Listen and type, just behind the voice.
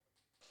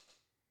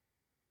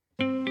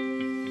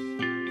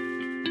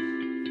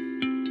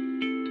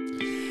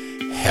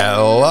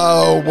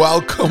Hello,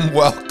 welcome.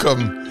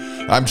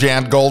 I'm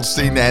Jan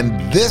Goldstein,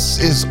 and this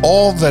is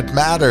All That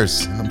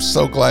Matters. And I'm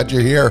so glad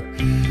you're here.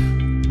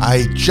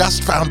 I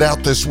just found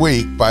out this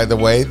week, by the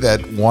way,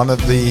 that one of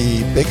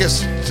the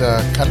biggest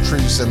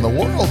countries in the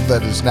world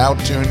that is now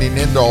tuning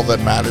into All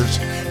That Matters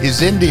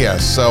is India.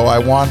 So I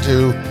want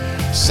to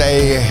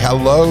say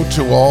hello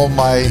to all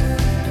my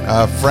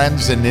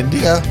friends in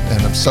India,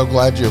 and I'm so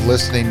glad you're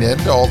listening in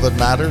to All That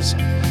Matters.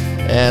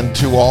 And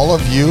to all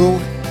of you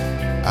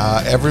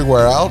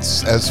everywhere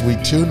else, as we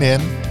tune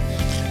in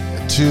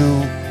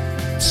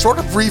to sort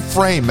of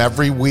reframe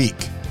every week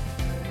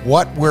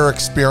what we're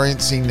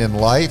experiencing in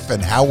life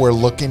and how we're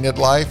looking at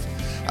life.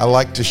 I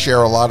like to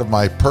share a lot of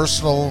my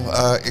personal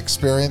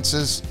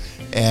experiences,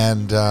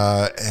 and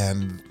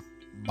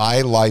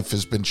my life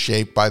has been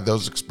shaped by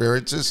those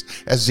experiences,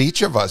 as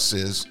each of us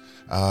is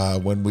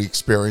when we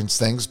experience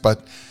things.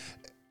 But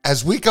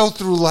as we go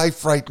through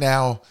life right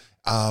now,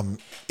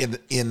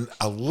 in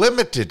a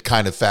limited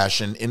kind of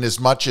fashion, in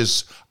as much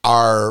as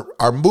our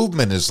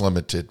movement is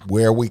limited,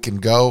 where we can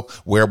go,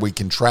 where we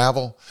can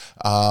travel.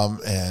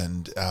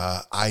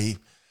 I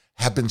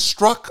have been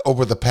struck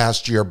over the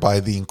past year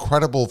by the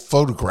incredible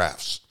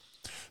photographs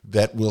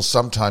that we'll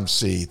sometimes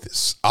see.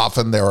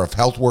 Often they're of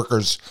health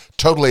workers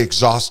totally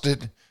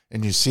exhausted,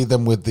 and you see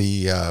them with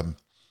the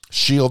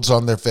shields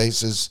on their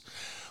faces,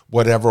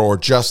 whatever, or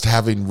just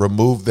having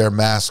removed their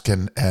mask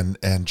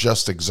and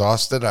just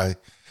exhausted. I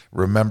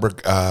remember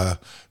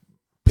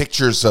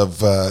pictures of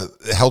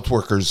health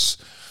workers,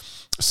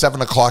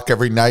 7 o'clock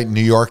every night in New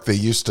York. They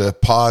used to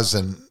pause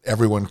and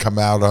everyone come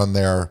out on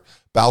their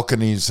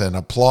balconies and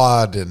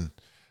applaud, and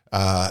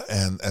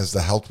as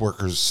the health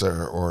workers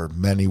or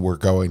many were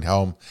going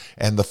home,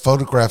 and the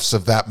photographs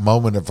of that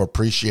moment of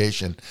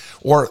appreciation,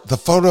 or the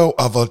photo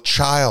of a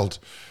child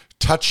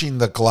touching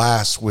the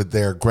glass with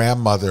their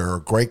grandmother or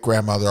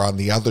great-grandmother on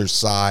the other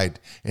side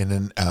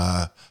in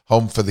a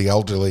home for the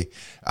elderly,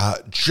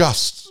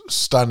 just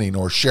stunning,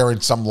 or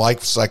sharing some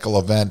life cycle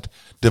event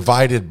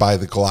divided by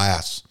the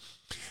glass.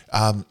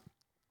 And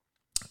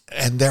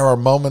there are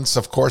moments,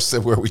 of course,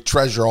 where we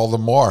treasure all the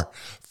more.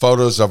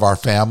 Photos of our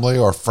family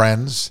or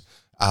friends,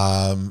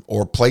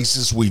 or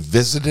places we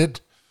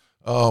visited.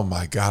 Oh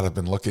my God, I've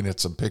been looking at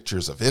some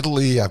pictures of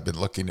Italy. I've been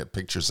looking at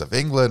pictures of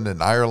England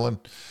and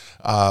Ireland,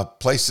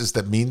 places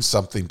that mean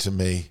something to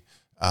me.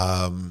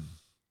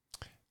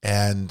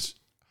 And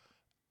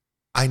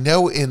I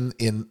know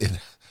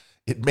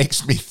it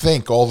makes me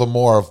think all the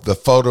more of the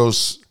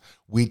photos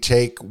we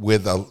take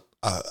with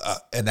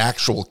an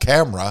actual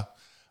camera,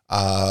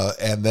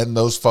 and then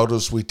those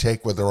photos we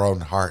take with our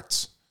own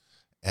hearts.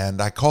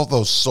 And I call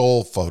those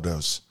soul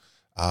photos.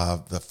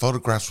 The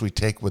photographs we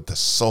take with the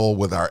soul,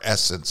 with our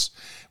essence.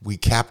 We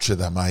capture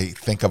them. I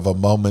think of a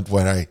moment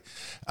when I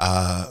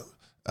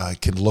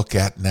can look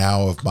at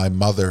now of my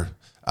mother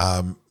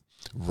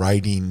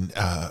writing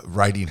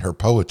her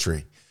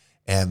poetry,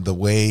 and the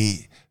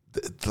way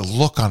the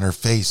look on her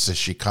face as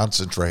she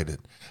concentrated.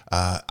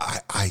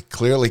 I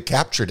clearly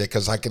captured it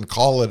because I can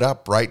call it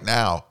up right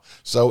now.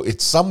 So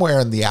it's somewhere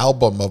in the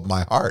album of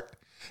my heart.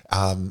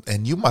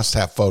 And you must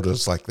have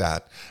photos like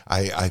that.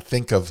 I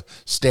think of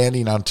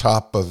standing on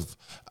top of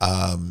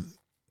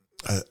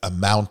a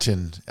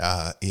mountain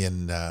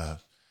in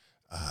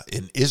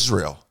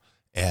Israel,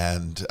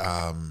 and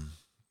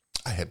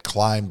I had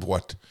climbed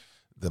what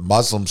the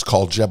Muslims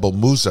call Jebel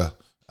Musa,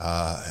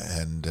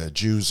 and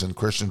Jews and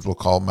Christians will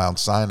call Mount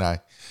Sinai,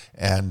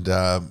 and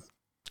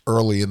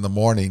early in the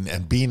morning,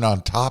 and being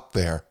on top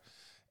there,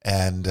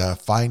 and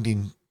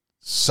finding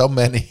so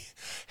many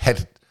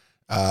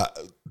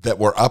that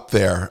were up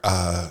there,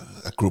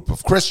 a group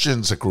of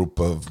Christians, a group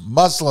of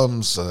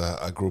Muslims,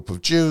 a group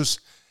of Jews,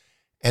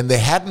 and they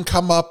hadn't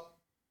come up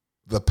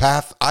the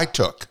path I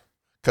took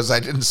because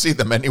I didn't see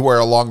them anywhere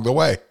along the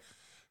way.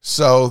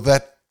 So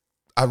that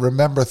I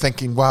remember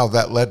thinking, wow,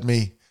 that led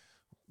me.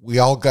 We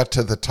all got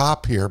to the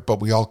top here, but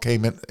we all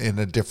came in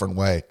a different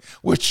way,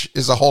 which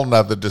is a whole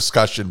nother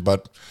discussion,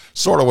 but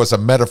sort of was a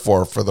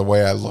metaphor for the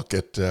way I look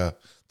at the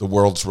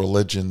world's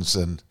religions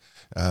and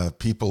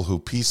people who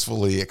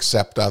peacefully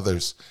accept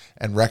others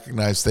and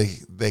recognize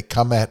they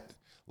come at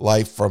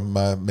life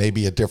from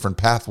maybe a different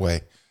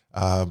pathway,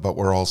 but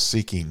we're all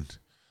seeking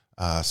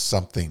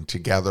something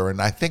together. And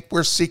I think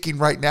we're seeking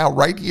right now,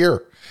 right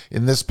here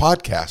in this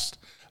podcast,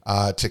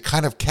 to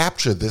kind of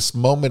capture this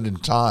moment in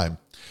time.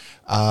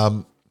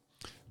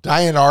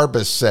 Diane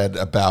Arbus said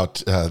about,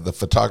 the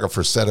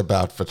photographer said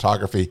about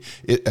photography,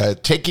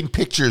 taking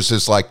pictures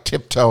is like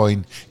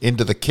tiptoeing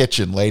into the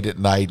kitchen late at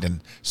night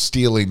and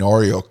stealing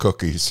Oreo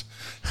cookies.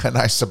 And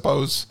I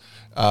suppose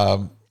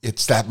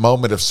it's that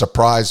moment of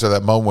surprise, or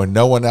that moment when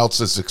no one else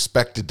is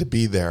expected to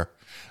be there.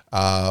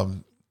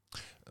 But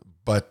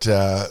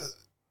that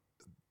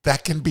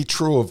can be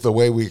true of the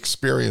way we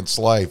experience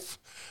life.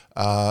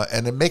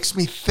 And it makes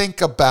me think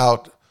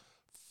about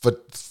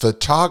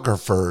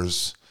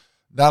photographers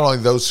not only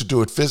those who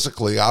do it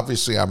physically,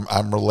 obviously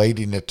I'm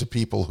relating it to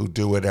people who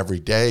do it every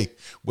day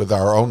with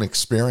our own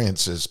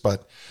experiences,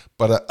 but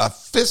a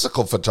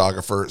physical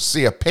photographer,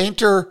 see, a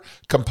painter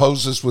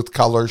composes with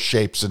color,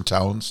 shapes, and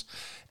tones,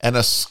 and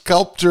a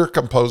sculptor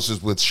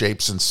composes with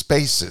shapes and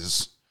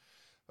spaces.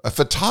 A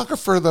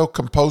photographer, though,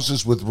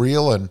 composes with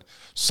real and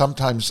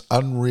sometimes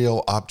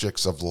unreal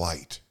objects of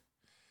light.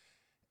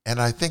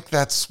 And I think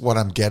that's what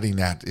I'm getting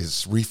at,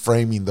 is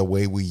reframing the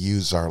way we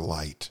use our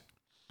light.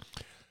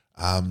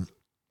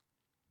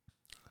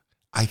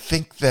 I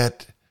think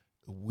that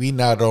we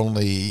not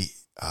only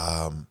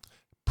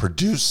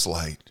produce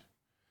light,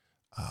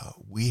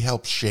 we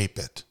help shape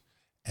it.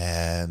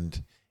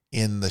 And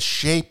in the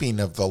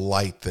shaping of the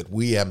light that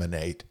we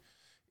emanate,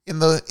 in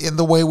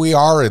the way we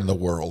are in the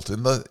world,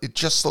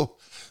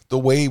 the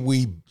way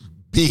we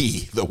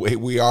be, the way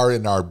we are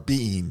in our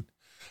being,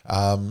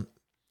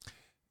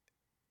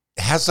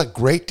 has a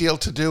great deal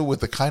to do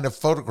with the kind of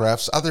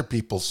photographs other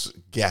people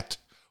get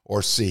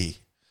or see.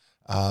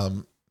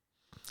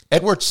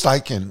 Edward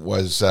Steichen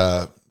was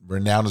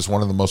renowned as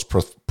one of the most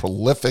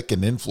prolific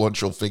and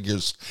influential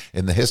figures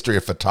in the history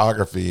of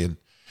photography, and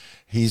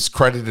he's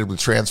credited with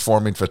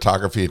transforming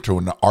photography into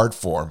an art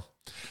form.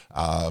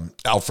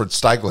 Alfred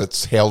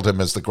Stieglitz hailed him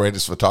as the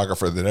greatest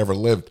photographer that ever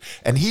lived,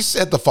 and he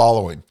said the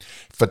following: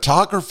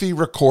 "Photography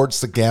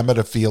records the gamut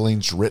of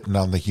feelings written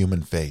on the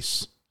human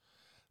face,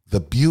 the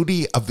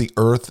beauty of the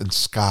earth and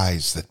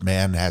skies that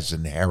man has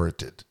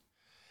inherited,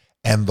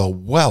 and the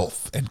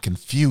wealth and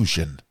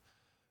confusion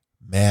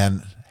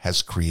man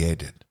has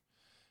created.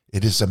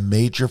 It is a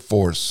major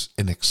force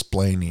in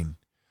explaining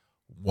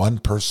one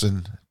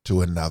person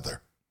to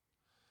another,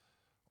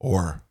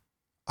 or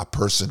a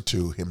person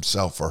to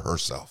himself or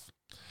herself."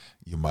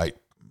 You might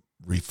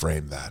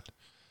reframe that.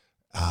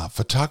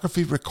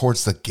 Photography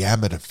records the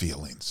gamut of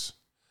feelings.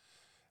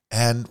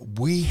 And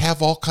we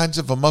have all kinds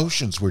of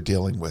emotions we're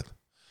dealing with: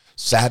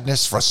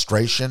 sadness,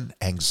 frustration,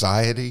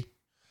 anxiety,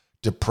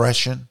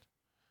 depression,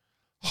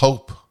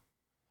 hope,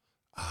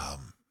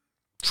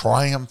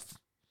 triumph.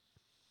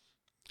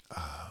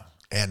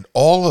 And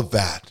all of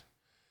that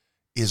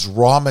is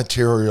raw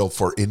material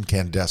for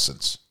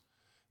incandescence.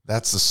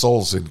 That's the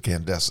soul's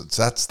incandescence.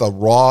 That's the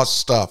raw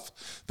stuff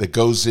that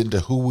goes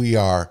into who we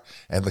are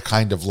and the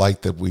kind of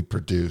light that we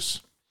produce.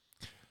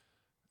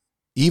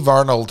 Eve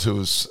Arnold,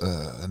 who's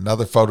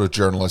another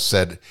photojournalist,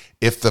 said,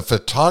 if the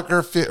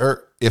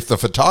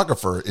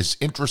photographer is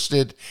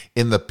interested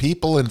in the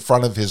people in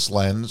front of his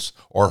lens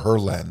or her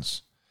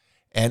lens,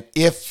 and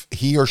if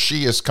he or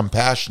she is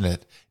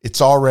compassionate,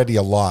 it's already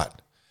a lot.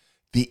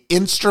 The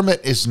instrument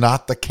is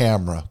not the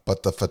camera,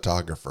 but the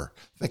photographer.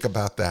 Think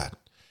about that.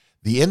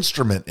 The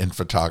instrument in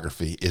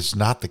photography is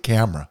not the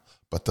camera,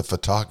 but the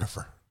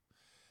photographer.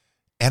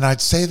 And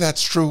I'd say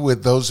that's true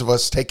with those of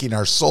us taking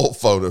our soul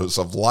photos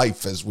of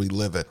life as we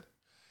live it.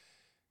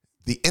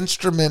 The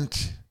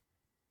instrument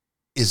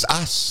is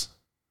us.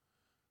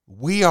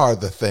 We are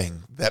the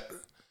thing that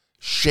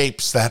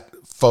shapes that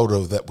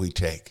photo that we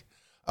take,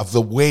 of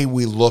the way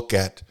we look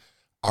at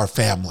our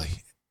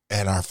family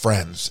and our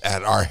friends,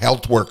 at our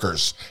health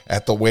workers,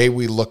 at the way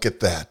we look at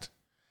that.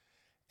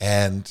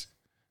 And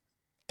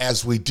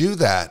as we do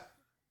that,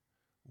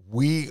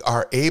 we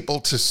are able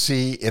to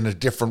see in a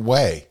different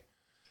way.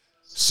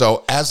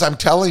 So as I'm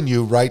telling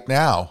you right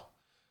now,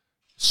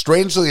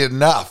 strangely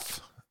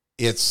enough,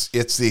 it's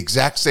the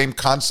exact same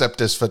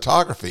concept as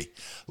photography.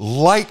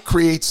 Light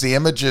creates the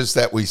images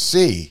that we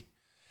see.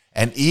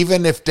 And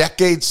even if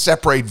decades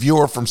separate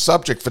viewer from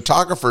subject,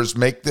 photographers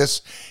make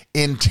this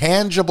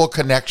intangible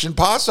connection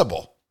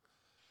possible.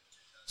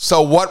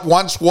 So what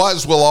once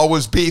was will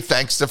always be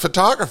thanks to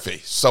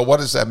photography. So what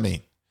does that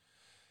mean?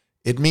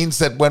 It means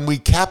that when we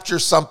capture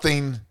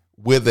something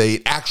with an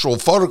actual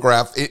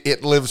photograph,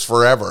 it lives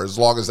forever as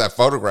long as that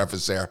photograph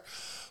is there.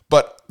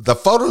 But the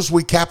photos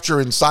we capture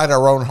inside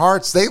our own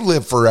hearts, they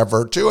live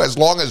forever too. As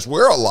long as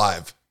we're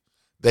alive,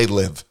 they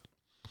live.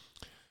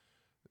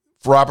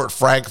 Robert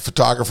Frank,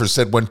 photographer,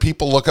 said, when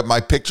people look at my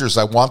pictures,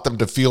 I want them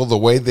to feel the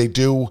way they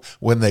do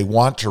when they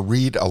want to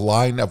read a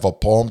line of a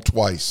poem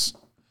twice.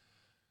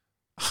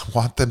 I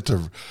want them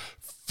to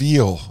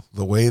feel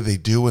the way they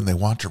do when they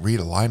want to read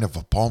a line of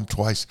a poem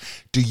twice.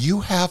 Do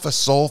you have a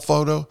soul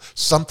photo,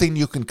 something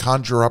you can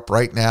conjure up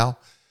right now,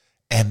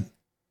 and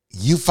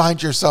you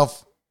find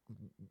yourself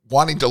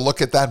wanting to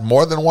look at that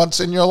more than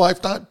once in your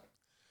lifetime?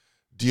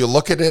 Do you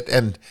look at it,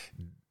 and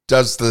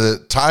does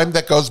the time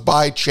that goes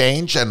by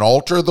change and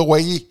alter the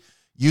way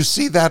you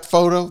see that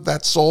photo,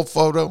 that soul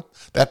photo,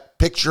 that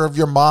picture of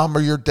your mom or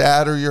your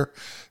dad or your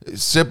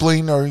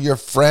sibling or your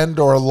friend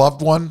or a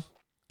loved one,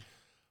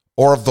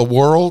 or of the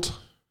world?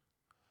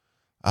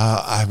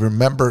 I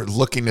remember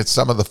looking at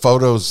some of the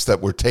photos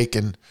that were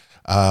taken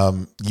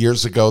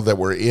years ago that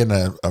were in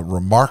a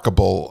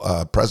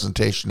remarkable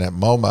presentation at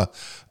MoMA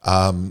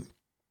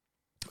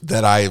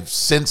that I've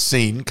since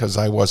seen, because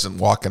I wasn't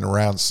walking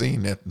around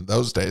seeing it in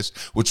those days,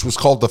 which was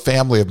called The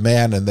Family of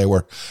Man, and they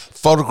were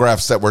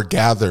photographs that were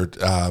gathered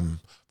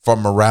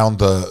from around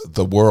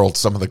the world,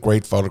 some of the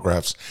great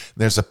photographs.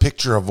 There's a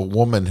picture of a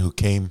woman who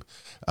came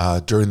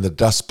during the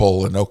Dust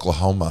Bowl in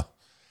Oklahoma,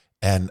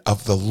 and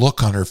of the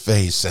look on her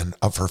face and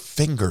of her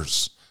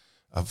fingers,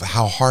 of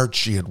how hard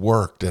she had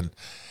worked. And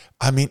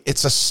I mean,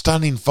 it's a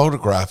stunning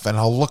photograph, and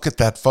I'll look at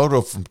that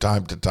photo from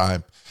time to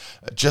time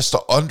just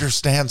to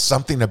understand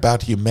something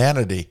about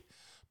humanity,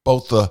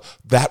 both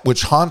that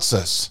which haunts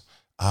us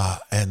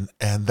and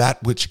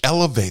that which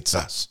elevates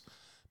us,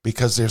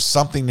 because there's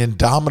something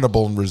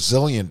indomitable and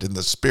resilient in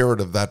the spirit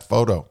of that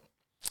photo.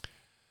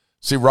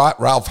 See,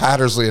 Ralph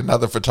Hattersley,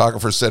 another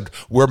photographer, said,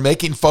 "We're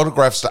making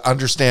photographs to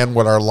understand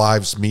what our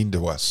lives mean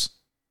to us."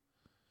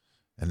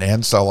 And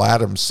Ansel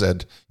Adams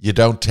said, "You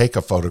don't take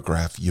a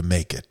photograph, you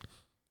make it."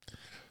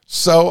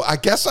 So I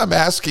guess I'm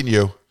asking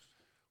you,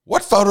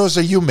 what photos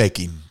are you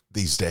making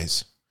these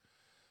days?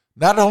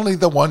 Not only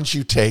the ones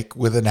you take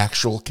with an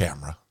actual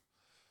camera,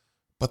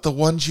 but the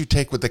ones you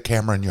take with the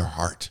camera in your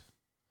heart.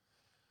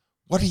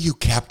 What are you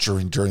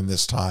capturing during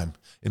this time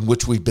in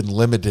which we've been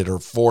limited or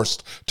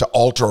forced to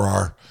alter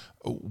our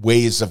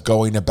ways of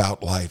going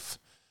about life?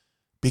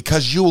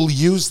 Because you will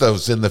use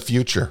those in the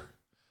future.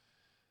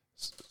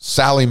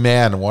 Sally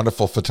Mann, a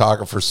wonderful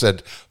photographer,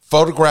 said,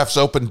 "Photographs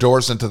open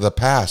doors into the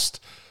past,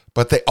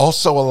 but they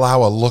also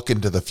allow a look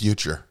into the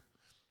future."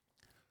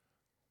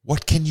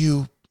 What can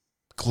you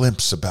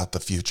glimpse about the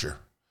future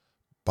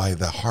by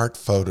the heart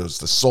photos,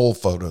 the soul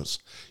photos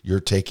you're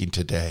taking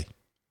today?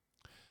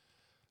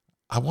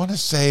 I want to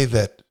say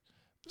that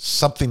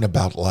something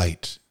about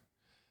light,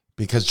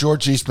 because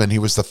George Eastman, he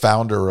was the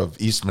founder of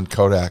Eastman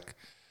Kodak,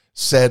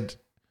 said,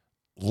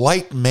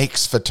 "Light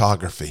makes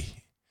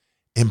photography.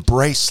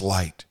 Embrace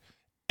light,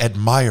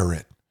 admire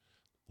it,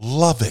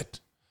 love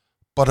it,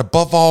 but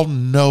above all,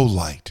 know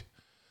light.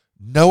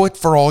 Know it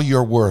for all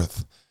you're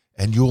worth,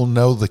 and you will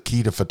know the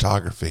key to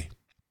photography."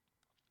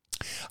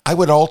 I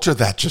would alter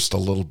that just a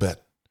little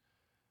bit.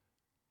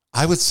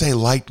 I would say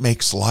light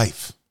makes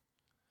life.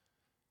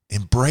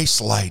 Embrace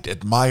light,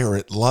 admire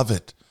it, love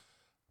it,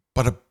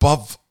 but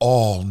above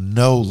all,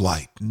 know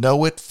light.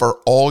 Know it for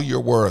all you're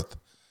worth,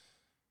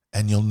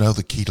 and you'll know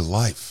the key to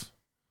life.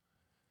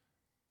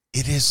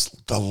 It is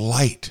the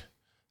light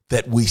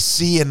that we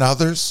see in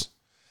others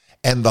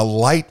and the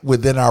light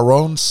within our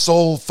own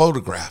soul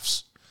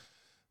photographs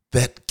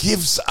that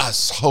gives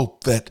us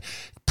hope, that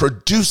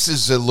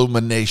produces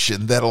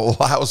illumination, that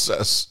allows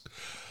us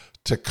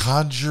to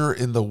conjure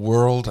in the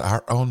world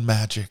our own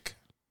magic.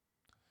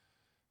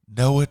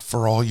 Know it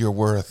for all you're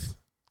worth.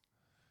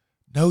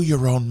 Know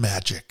your own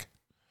magic.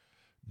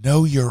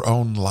 Know your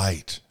own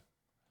light.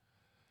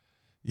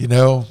 You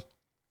know,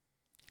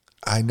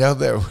 I know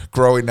that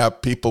growing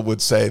up, people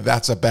would say,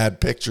 "That's a bad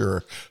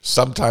picture."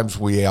 Sometimes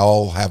we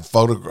all have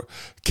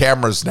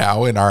cameras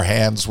now in our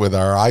hands with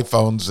our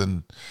iPhones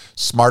and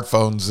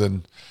smartphones,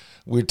 and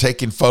we're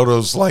taking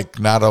photos like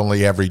not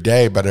only every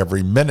day, but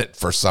every minute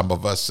for some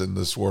of us in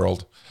this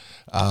world.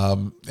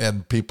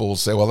 And people will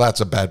say, "Well,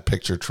 that's a bad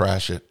picture,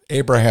 trash it."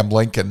 Abraham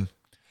Lincoln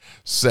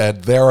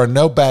said, "There are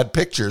no bad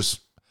pictures.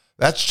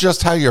 That's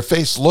just how your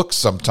face looks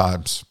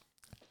sometimes."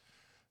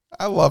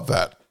 I love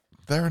that.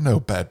 There are no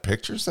bad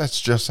pictures. That's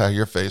just how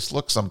your face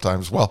looks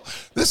sometimes. Well,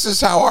 this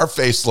is how our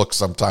face looks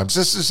sometimes.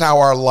 This is how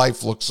our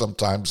life looks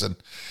sometimes. And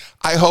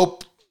I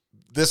hope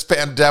this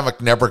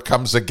pandemic never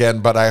comes again,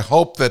 but I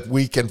hope that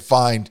we can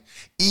find,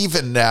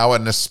 even now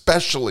and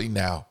especially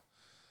now,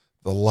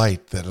 the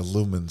light that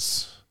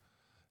illumines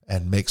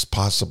and makes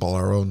possible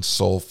our own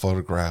soul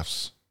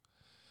photographs.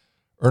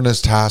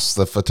 Ernest Haas,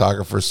 the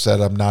photographer,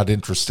 said, "I'm not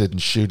interested in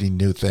shooting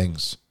new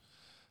things.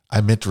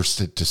 I'm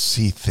interested to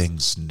see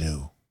things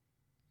new."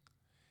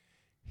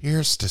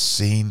 Here's to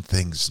seeing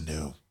things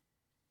new.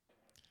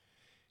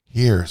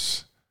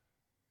 Here's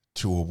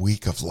to a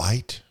week of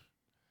light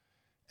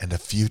and a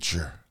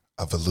future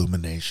of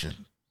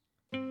illumination.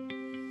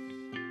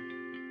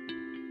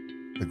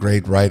 The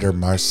great writer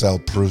Marcel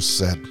Proust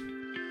said,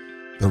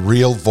 "The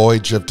real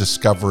voyage of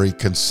discovery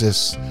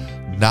consists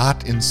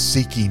not in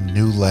seeking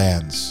new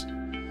lands,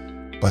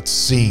 but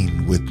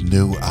seeing with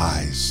new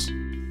eyes."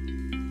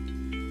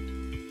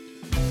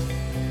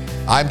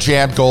 I'm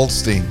Jan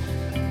Goldstein.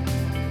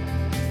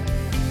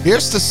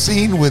 Here's to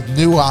seeing with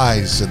new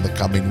eyes in the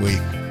coming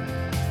week.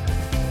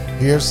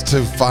 Here's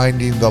to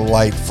finding the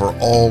light for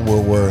all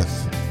we're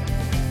worth,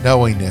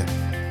 knowing it,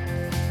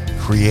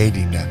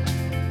 creating it.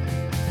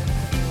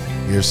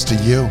 Here's to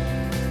you.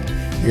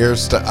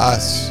 Here's to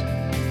us.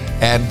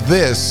 And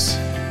this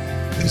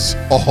is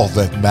all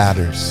that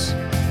matters.